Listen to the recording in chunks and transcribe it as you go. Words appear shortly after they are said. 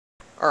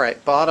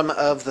Alright, bottom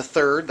of the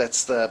third.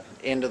 That's the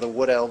end of the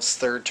Wood Elves'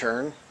 third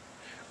turn.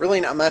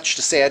 Really not much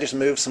to say. I just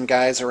moved some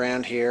guys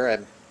around here. I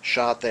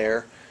shot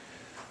there.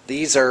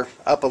 These are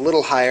up a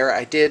little higher.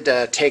 I did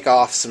take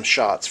off some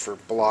shots for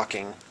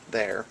blocking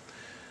there.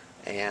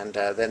 And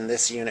then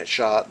this unit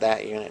shot,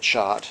 that unit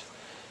shot.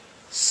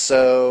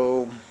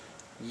 So,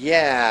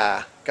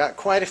 yeah, got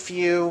quite a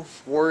few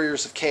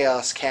Warriors of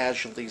Chaos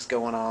casualties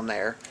going on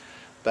there.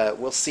 But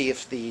we'll see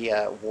if the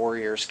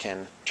Warriors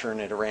can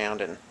turn it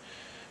around and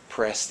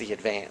press the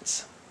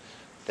advance.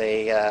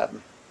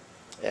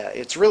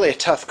 It's really a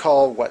tough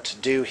call what to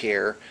do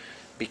here,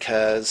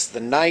 because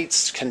the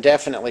Knights can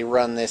definitely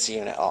run this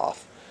unit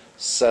off.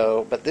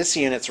 So, but this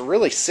unit's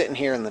really sitting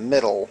here in the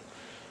middle.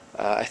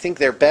 I think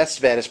their best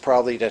bet is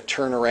probably to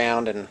turn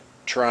around and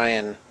try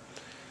and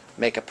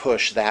make a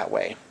push that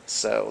way.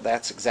 So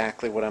that's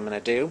exactly what I'm going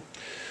to do.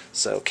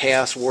 So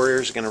Chaos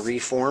Warriors are going to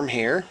reform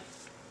here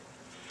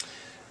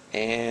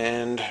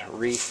and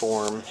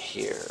reform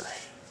here.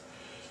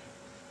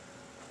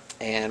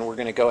 And we're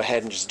going to go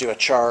ahead and just do a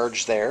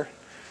charge there.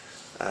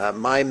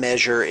 My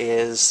measure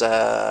is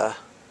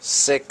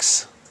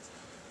 6.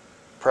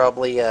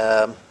 Probably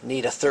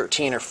need a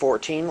 13 or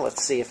 14.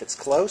 Let's see if it's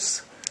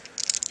close.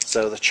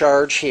 So the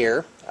charge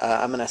here,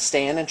 I'm going to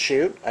stand and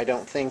shoot. I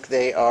don't think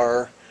they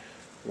are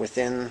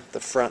within the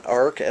front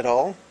arc at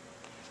all.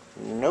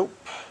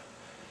 Nope.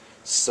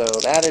 So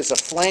that is a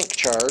flank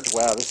charge.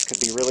 Wow, this could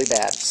be really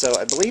bad. So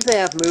I believe they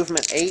have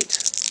movement 8.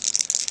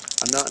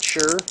 I'm not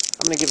sure.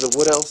 I'm going to give the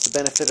Wood Elves the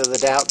benefit of the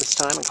doubt this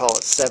time and call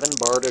it 7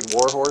 Barded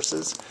War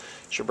Horses.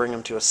 Should bring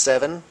them to a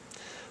 7.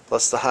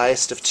 Plus the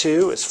highest of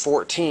 2 is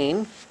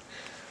 14.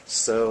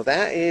 So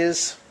that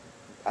is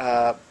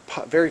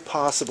very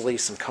possibly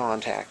some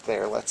contact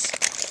there.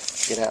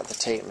 Let's get out the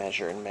tape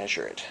measure and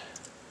measure it.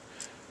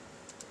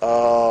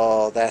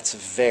 Oh, that's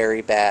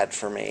very bad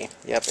for me.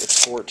 Yep,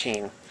 it's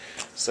 14.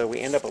 So we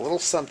end up a little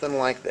something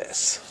like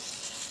this.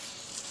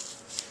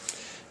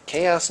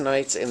 Chaos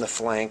Knights in the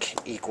flank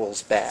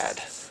equals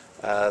bad.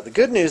 The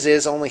good news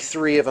is only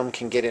 3 of them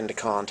can get into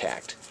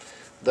contact.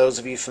 Those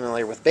of you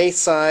familiar with base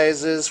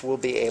sizes will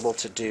be able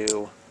to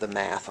do the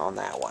math on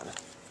that one.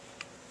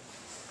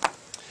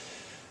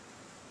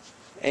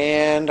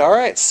 And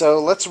alright, so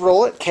let's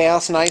roll it.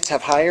 Chaos Knights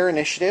have higher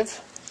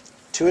initiative.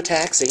 2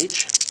 attacks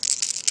each.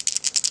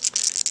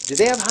 Do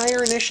they have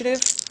higher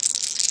initiative?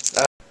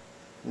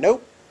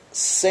 Nope.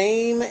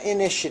 Same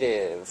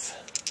initiative.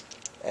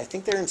 I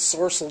think their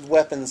ensorcelled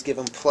weapons give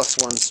them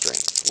 +1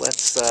 strength.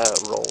 Let's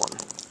roll them.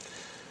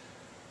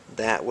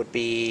 That would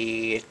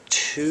be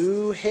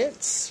 2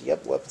 hits.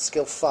 Yep, weapon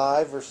skill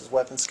 5 versus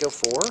weapon skill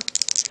 4.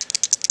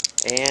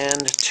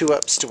 And 2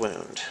 ups to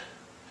wound.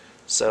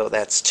 So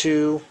that's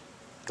 2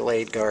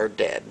 Glade Guard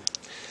dead.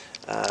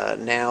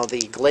 Now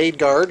the Glade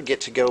Guard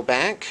get to go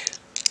back.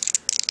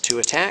 2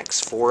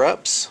 attacks, 4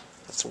 ups.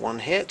 That's 1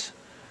 hit.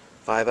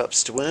 5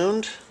 ups to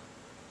wound.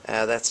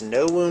 That's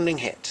no wounding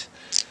hit.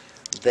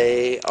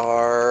 They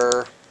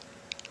are...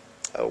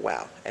 oh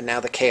wow. And now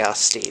the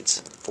Chaos Steeds.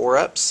 4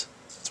 ups.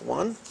 That's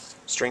 1.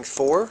 Strength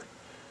 4.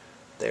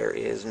 There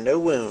is no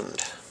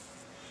wound.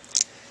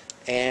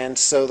 And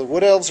so the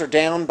Wood Elves are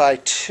down by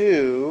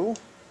 2,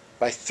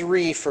 by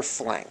 3 for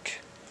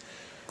flank.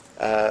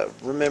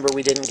 Remember,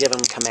 we didn't give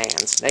them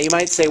commands. Now you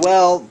might say,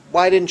 well,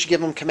 why didn't you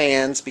give them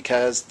commands?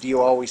 Because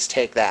you always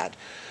take that.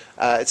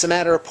 It's a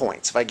matter of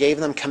points. If I gave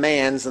them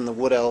commands, then the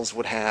Wood Elves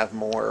would have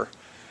more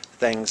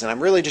things, and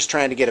I'm really just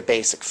trying to get a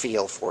basic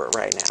feel for it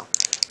right now.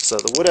 So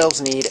the Wood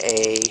Elves need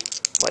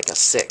like a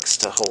 6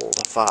 to hold,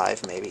 a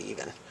 5 maybe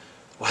even.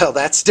 Well,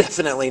 that's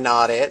definitely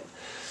not it.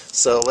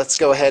 So let's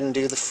go ahead and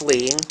do the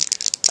fleeing.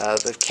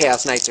 The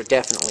Chaos Knights are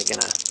definitely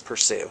going to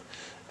pursue.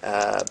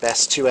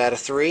 Best 2 out of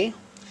 3.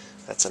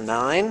 That's a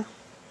 9.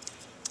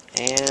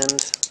 And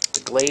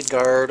the Glade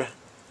Guard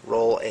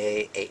roll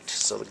a 8.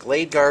 So the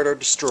Glade Guard are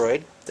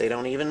destroyed. They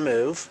don't even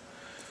move.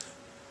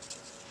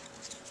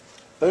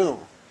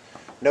 Boom.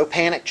 No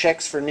panic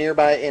checks for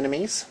nearby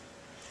enemies.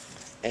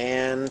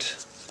 And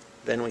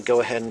then we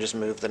go ahead and just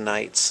move the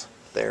Knights.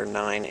 They're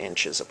 9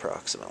 inches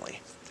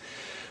approximately.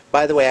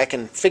 By the way, I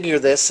can figure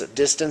this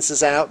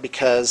distances out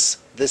because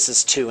this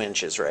is 2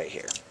 inches right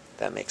here.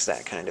 That makes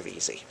that kind of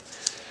easy.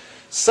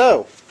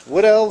 So,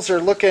 Wood Elves are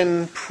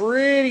looking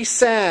pretty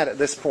sad at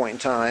this point in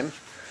time.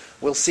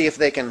 We'll see if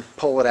they can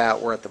pull it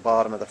out. We're at the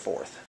bottom of the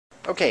 4th.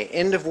 Okay,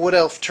 end of Wood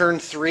Elf turn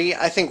 3.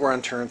 I think we're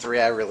on turn 3.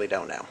 I really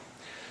don't know.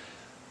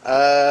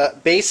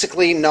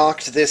 Basically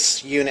knocked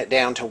this unit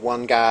down to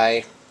 1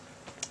 guy.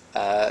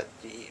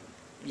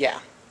 Yeah.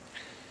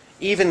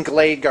 Even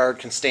Glade Guard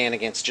can stand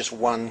against just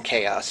 1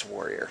 Chaos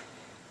Warrior.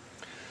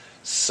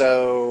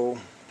 So,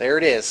 there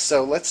it is.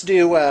 So let's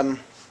do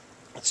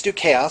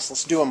Chaos.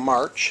 Let's do a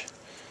march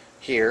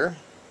here.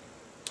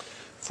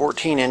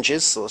 14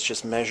 inches, so let's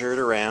just measure it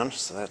around.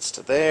 So that's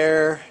to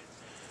there.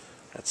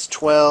 That's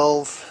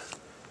 12.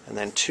 And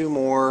then 2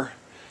 more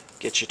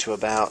get you to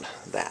about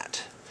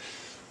that.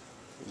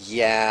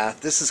 Yeah,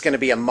 this is going to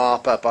be a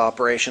mop-up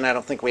operation. I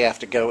don't think we have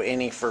to go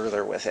any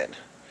further with it.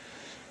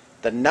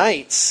 The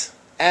Knights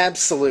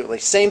Absolutely.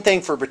 Same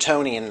thing for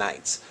Bretonnian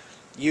Knights.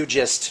 You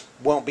just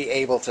won't be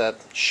able to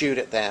shoot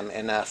at them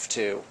enough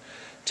to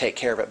take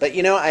care of it. But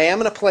you know, I am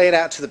going to play it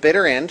out to the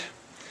bitter end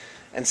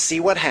and see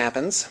what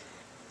happens.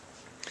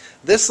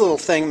 This little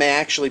thing may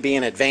actually be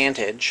an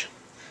advantage.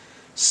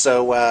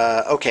 So,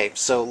 okay,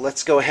 so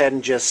let's go ahead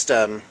and just,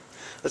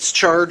 let's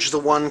charge the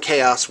one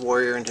Chaos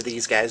Warrior into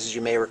these guys. As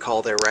you may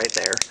recall, they're right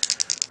there.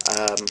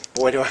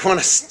 Boy, do I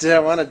want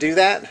to do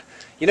that?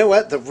 You know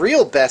what? The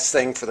real best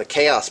thing for the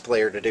Chaos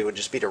player to do would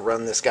just be to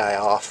run this guy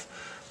off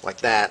like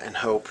that and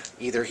hope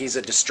either he's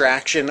a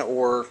distraction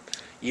or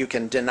you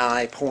can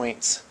deny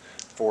points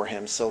for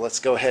him. So let's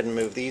go ahead and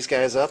move these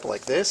guys up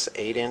like this.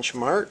 8-inch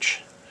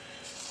march.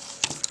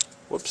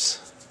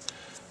 Whoops.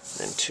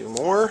 Then 2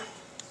 more.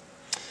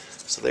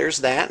 So there's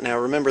that. Now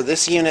remember,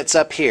 this unit's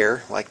up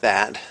here like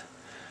that.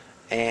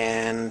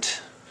 And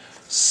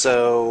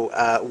so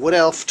Wood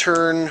Elf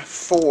turn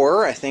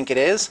 4, I think it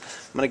is.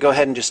 I'm going to go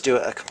ahead and just do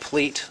a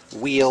complete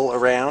wheel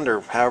around, or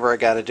however I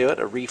got to do it.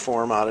 A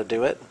reform ought to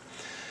do it.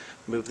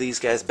 Move these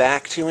guys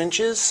back 2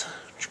 inches.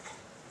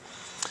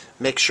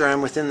 Make sure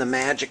I'm within the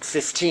magic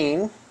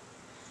 15.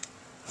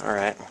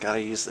 Alright, got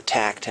to use the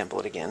tack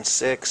template again.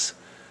 6,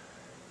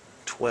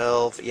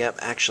 12, yep,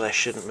 actually I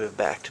shouldn't move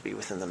back to be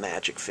within the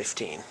magic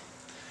 15.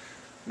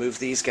 Move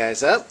these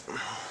guys up.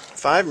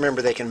 5,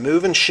 remember they can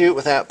move and shoot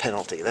without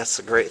penalty. That's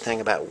the great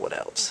thing about Wood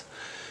Elves.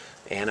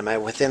 And am I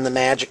within the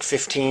magic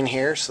 15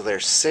 here? So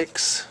there's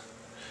 6,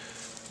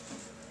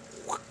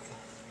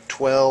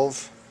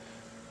 12,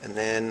 and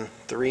then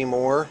 3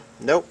 more.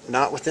 Nope,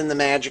 not within the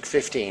magic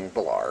 15,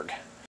 Blarg.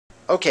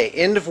 Okay,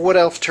 end of Wood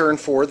Elf turn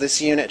 4.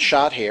 This unit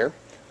shot here.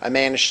 I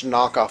managed to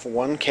knock off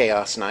 1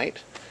 Chaos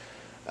Knight.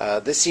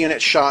 This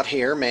unit shot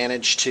here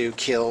managed to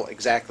kill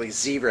exactly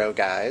 0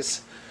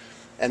 guys.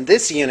 And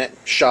this unit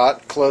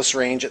shot close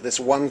range at this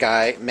 1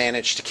 guy,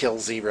 managed to kill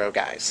 0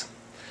 guys.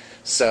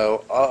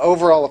 So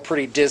overall a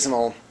pretty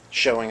dismal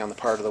showing on the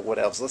part of the Wood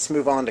Elves. Let's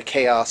move on to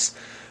Chaos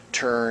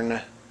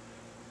turn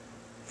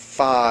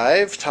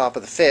 5, top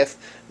of the 5th.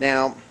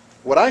 Now,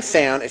 what I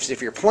found is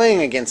if you're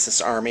playing against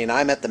this army, and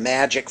I'm at the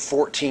magic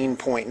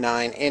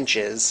 14.9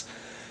 inches,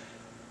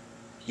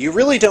 you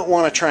really don't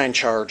want to try and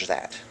charge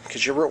that,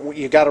 because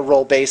you got to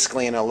roll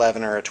basically an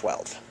 11 or a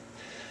 12.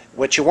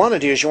 What you want to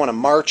do is you want to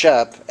march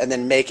up and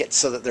then make it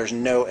so that there's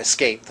no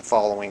escape the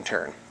following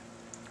turn.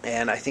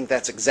 And I think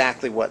that's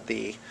exactly what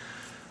the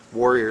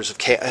Warriors of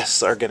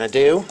Chaos are going to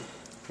do.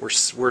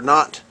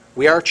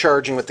 We are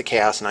charging with the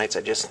Chaos Knights.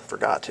 I just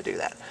forgot to do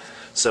that.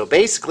 So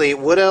basically,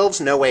 Wood Elves,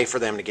 no way for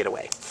them to get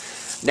away.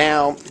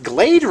 Now,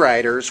 Glade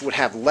Riders would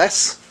have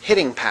less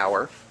hitting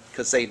power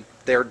because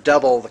they're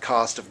double the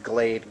cost of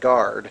Glade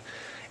Guard,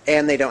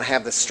 and they don't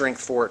have the strength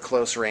 4 at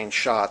close range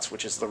shots,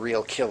 which is the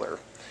real killer.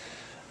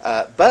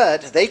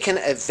 But they can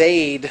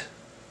evade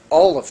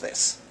all of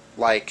this.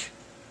 Like,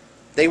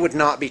 they would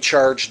not be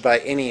charged by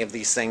any of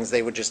these things.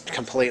 They would just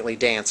completely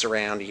dance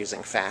around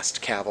using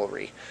fast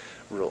cavalry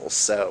rules.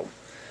 So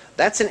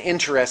that's an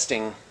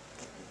interesting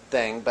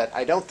thing, but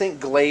I don't think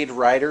Glade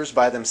Riders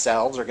by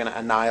themselves are going to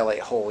annihilate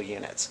whole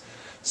units.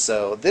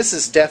 So this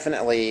is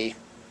definitely,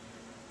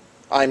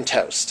 I'm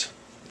toast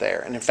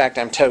there. And in fact,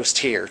 I'm toast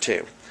here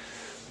too.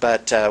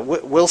 But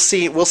we'll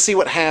see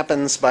what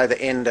happens by the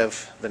end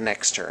of the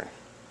next turn.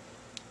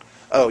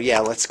 Oh yeah,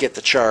 let's get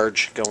the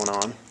charge going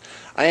on.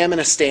 I am going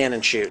to stand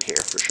and shoot here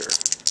for sure.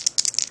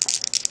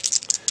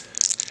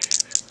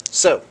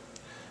 So,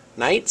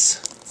 Knights,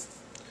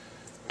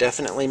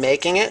 definitely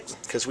making it,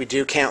 because we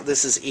do count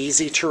this as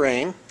easy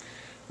terrain.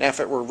 Now if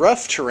it were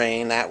rough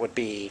terrain, that would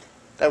be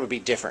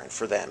different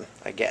for them,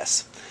 I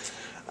guess.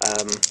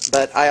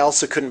 But I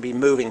also couldn't be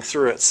moving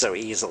through it so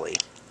easily,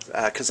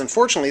 because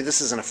unfortunately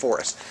this isn't a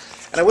forest.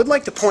 And I would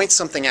like to point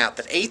something out,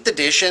 that 8th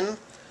edition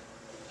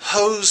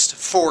hosed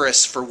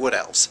forests for Wood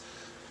Elves.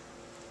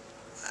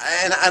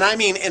 And I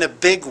mean in a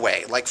big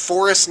way. Like,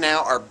 forests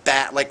now are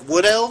bad. Like,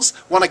 Wood Elves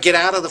want to get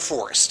out of the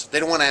forest. They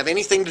don't want to have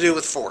anything to do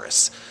with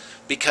forests,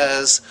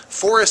 because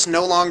forests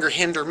no longer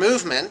hinder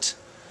movement,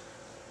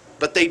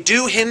 but they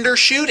do hinder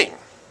shooting.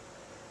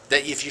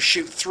 That if you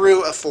shoot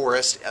through a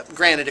forest,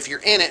 granted if you're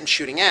in it and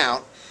shooting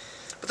out,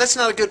 but that's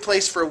not a good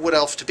place for a Wood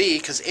Elf to be,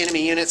 because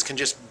enemy units can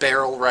just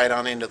barrel right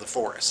on into the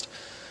forest.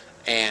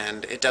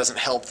 And it doesn't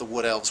help the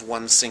Wood Elves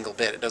one single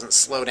bit. It doesn't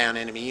slow down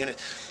enemy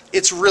units.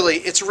 It's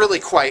really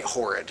quite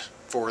horrid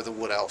for the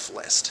Wood Elf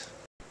list.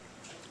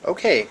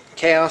 Okay,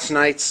 Chaos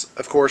Knights,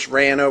 of course,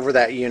 ran over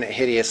that unit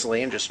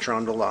hideously and just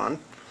trundled on.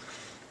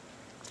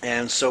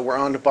 And so we're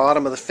on the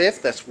bottom of the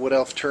 5th. That's Wood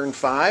Elf turn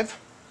 5.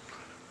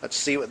 Let's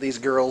see what these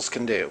girls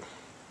can do.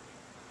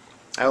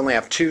 I only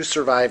have 2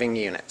 surviving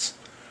units.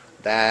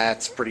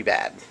 That's pretty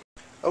bad.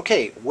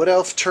 Okay, Wood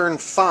Elf turn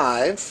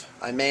 5.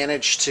 I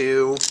managed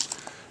to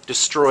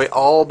destroy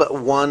all but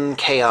 1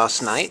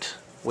 Chaos Knight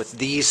with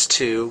these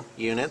 2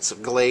 units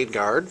of Glade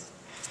Guard.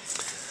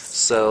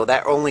 So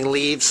that only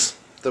leaves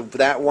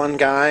that 1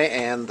 guy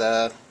and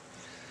the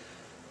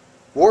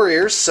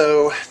Warriors.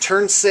 So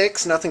turn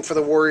 6, nothing for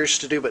the Warriors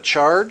to do but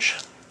charge.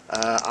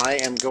 I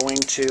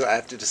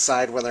have to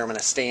decide whether I'm going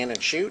to stand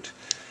and shoot.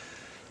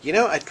 You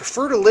know, I'd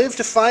prefer to live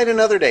to fight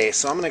another day,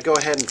 so I'm going to go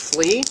ahead and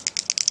flee.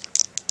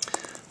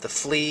 The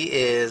flee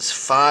is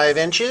 5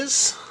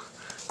 inches.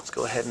 Let's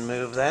go ahead and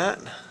move that.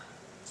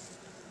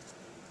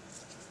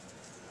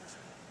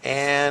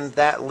 And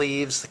that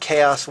leaves the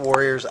Chaos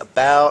Warriors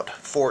about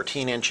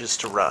 14 inches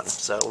to run.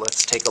 So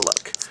let's take a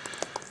look.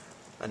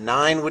 A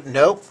 9 would,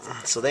 nope,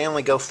 so they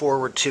only go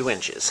forward 2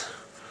 inches.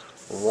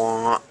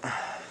 Wah.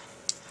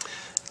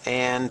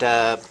 And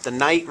the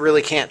Knight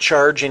really can't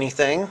charge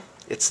anything.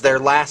 It's their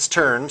last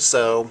turn,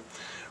 so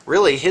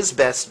really his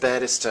best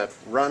bet is to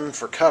run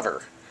for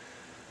cover.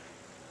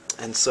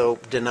 And so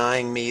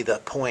denying me the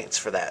points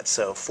for that.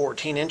 So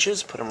 14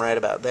 inches, put them right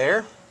about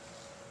there.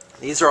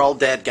 These are all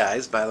dead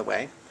guys, by the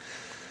way.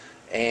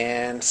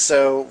 And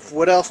so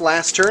Wood Elf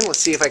last turn. Let's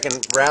see if I can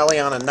rally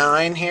on a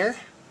 9 here.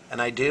 And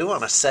I do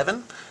on a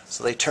 7.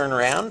 So they turn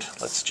around.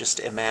 Let's just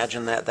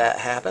imagine that that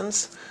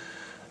happens.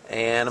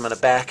 And I'm going to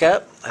back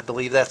up. I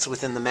believe that's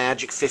within the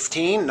magic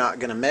 15. Not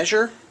going to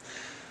measure.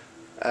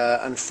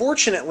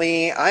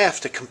 Unfortunately, I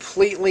have to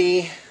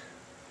completely...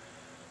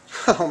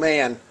 Oh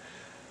man.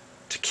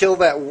 To kill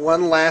that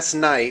one last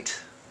Knight,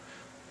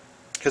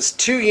 because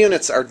 2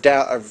 units are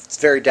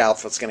very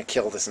doubtful it's going to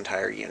kill this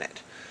entire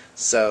unit.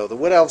 So the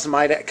Wood Elves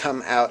might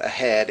come out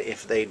ahead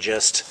if they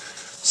just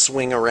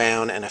swing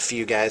around and a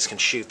few guys can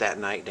shoot that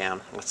Knight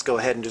down. Let's go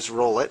ahead and just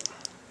roll it.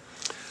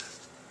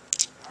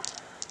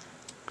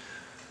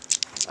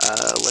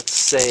 Let's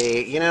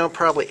say, you know,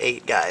 probably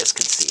 8 guys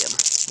could see him.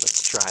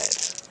 Let's try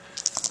it.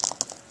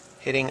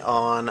 Hitting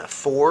on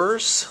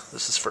 4s.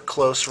 This is for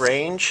close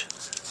range.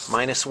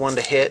 -1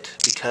 to hit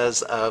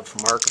because of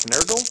Mark of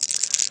Nurgle.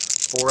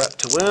 4 up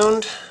to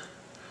wound.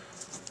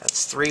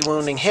 That's 3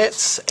 wounding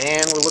hits,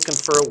 and we're looking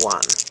for a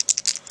 1.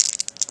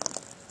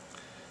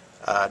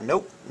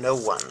 Nope, no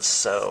 1s.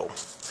 So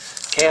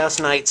Chaos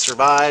Knight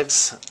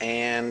survives,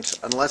 and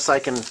unless I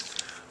can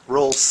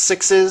roll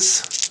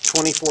 6s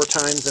 24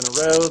 times in a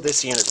row,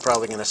 this unit's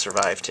probably going to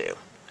survive too.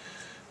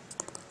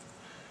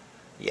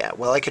 Yeah,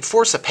 well, I could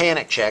force a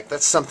panic check.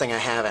 That's something I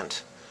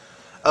haven't.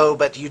 Oh,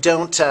 but you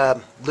don't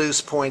lose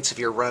points if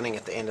you're running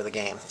at the end of the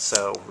game.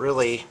 So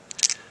really,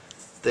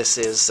 this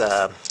is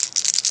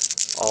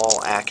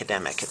all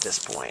academic at this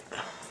point.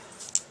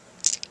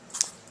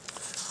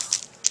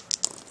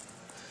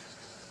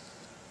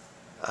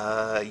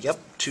 Yep,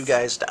 2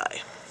 guys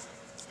die.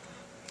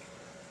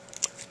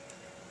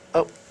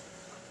 Oh.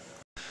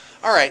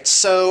 Alright,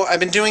 so I've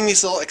been doing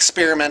these little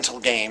experimental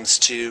games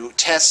to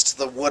test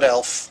the Wood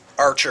Elf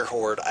Archer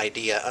Horde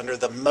idea under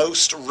the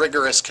most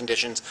rigorous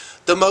conditions,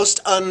 the most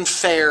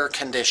unfair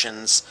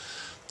conditions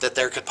that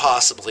there could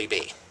possibly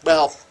be.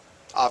 Well,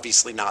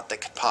 obviously not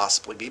that could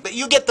possibly be, but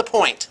you get the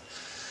point.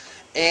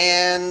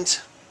 And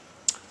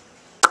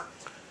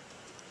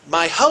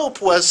my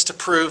hope was to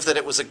prove that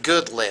it was a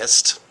good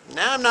list.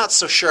 Now I'm not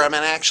so sure. I'm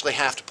going to actually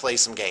have to play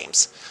some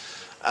games.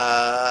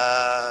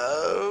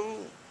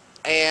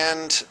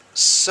 And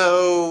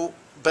so...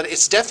 But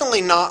it's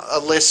definitely not a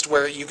list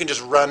where you can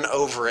just run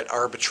over it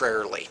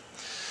arbitrarily.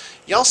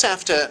 You also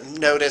have to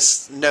note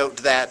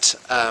that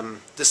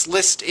this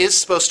list is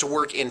supposed to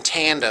work in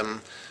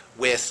tandem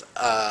with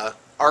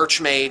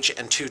Archmage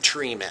and 2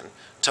 Treemen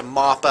to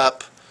mop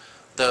up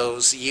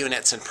those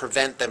units and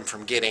prevent them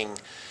from getting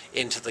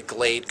into the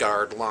Glade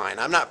Guard line.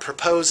 I'm not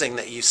proposing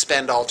that you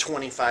spend all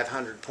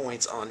 2,500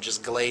 points on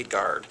just Glade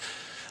Guard.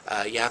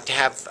 You have to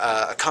have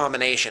a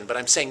combination, but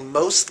I'm saying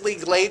mostly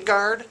Glade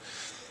Guard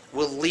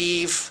will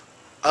leave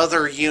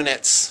other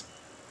units,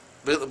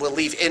 will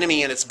leave enemy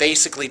units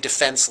basically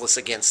defenseless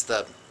against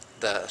the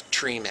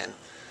Treemen.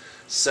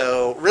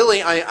 So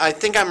really, I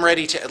think I'm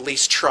ready to at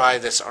least try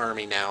this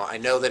army now. I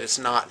know that it's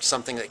not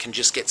something that can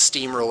just get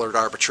steamrollered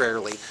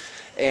arbitrarily.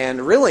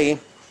 And really,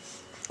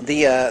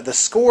 the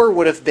score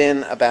would have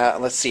been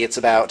about, let's see, it's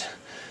about,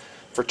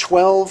 for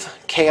 12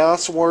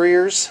 Chaos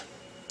Warriors,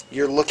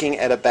 you're looking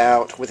at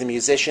about, with a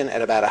musician,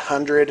 at about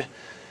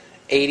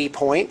 180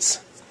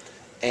 points.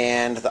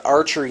 And the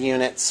archer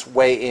units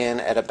weigh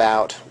in at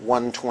about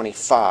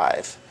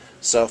 125.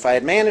 So if I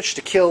had managed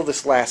to kill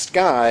this last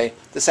guy,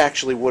 this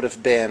actually would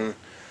have been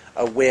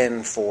a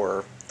win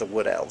for the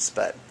Wood Elves.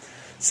 But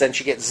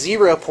since you get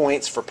 0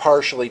 points for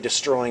partially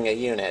destroying a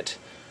unit,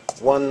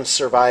 1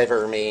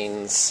 survivor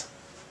means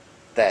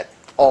that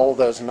all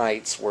those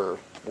knights were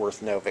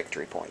worth no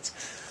victory points.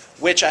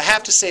 Which I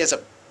have to say is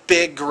a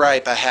big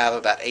gripe I have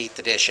about 8th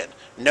edition.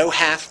 No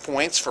half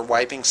points for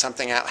wiping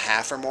something out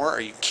half or more.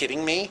 Are you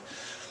kidding me?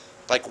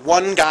 Like,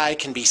 1 guy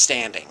can be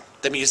standing.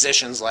 The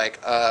musician's like,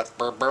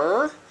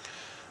 brr.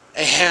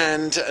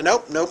 And,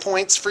 nope, no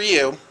points for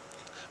you.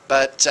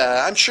 But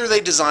I'm sure they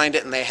designed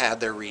it and they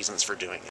had their reasons for doing it.